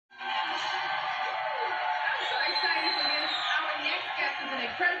is an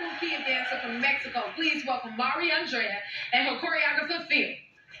incredible kid dancer from Mexico. Please welcome Miriandrea and her choreographer, Phil.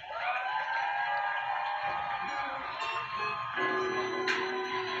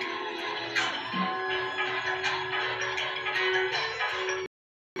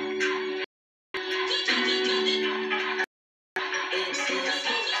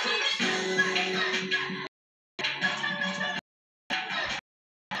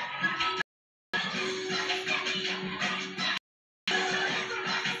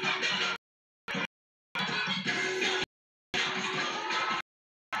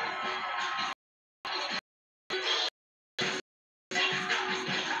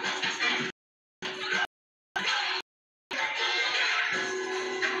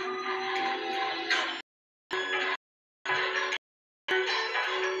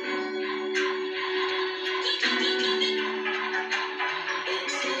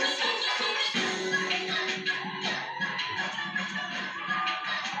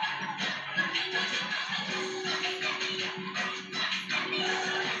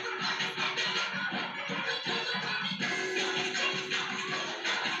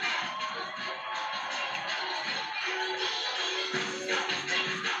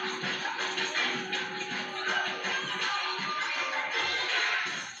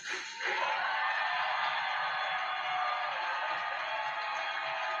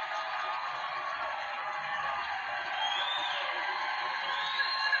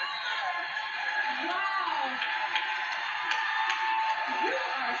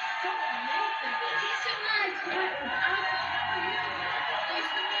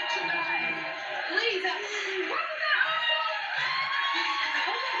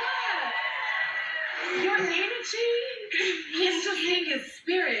 Your energy is just in your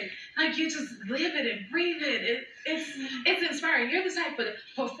spirit. Like you just live it and breathe it. It's inspiring. You're the type of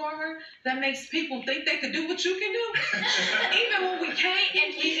performer that makes people think they could do what you can do. Even when we can't,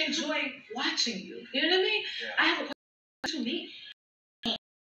 and we enjoy watching you. You know what I mean? Yeah. I have a question. What you mean?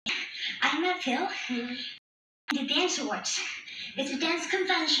 I met Phil the Dance Awards. It's a dance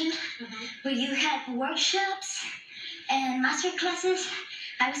convention where you have workshops and master classes.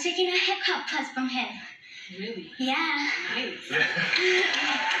 I was taking a hip hop class from him. Really? Yeah. Nice.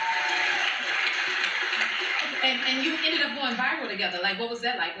 And you ended up going viral together. Like, what was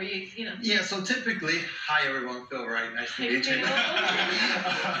that like? Were you know? Yeah, so typically, hi everyone, Phil Wright, nice to meet you.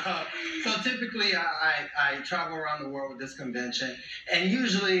 So typically, I travel around the world with this convention, and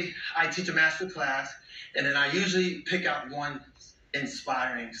usually I teach a master class, and then I usually pick out one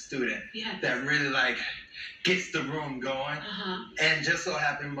inspiring student that really like gets the room going. And just so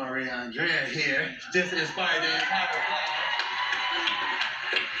happened Miriandrea here just inspired the entire class.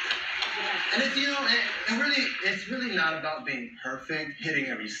 And it's, you know, it's really not about being perfect, hitting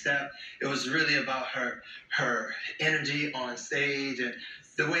every step. It was really about her energy on stage and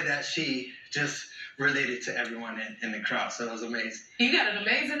the way that she just related to everyone in the crowd. So it was amazing. You got an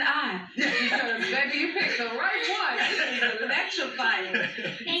amazing eye. Because baby, you picked the right one. Electrifying.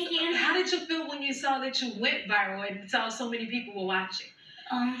 Thank you. How did you feel when you saw that you went viral and saw so many people were watching?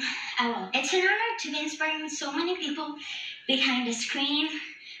 Well, it's an honor to be inspiring so many people behind the screen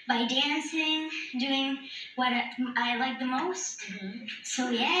by dancing, doing what I like the most. So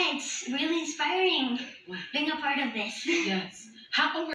yeah, it's really inspiring being a part of this. Yes. How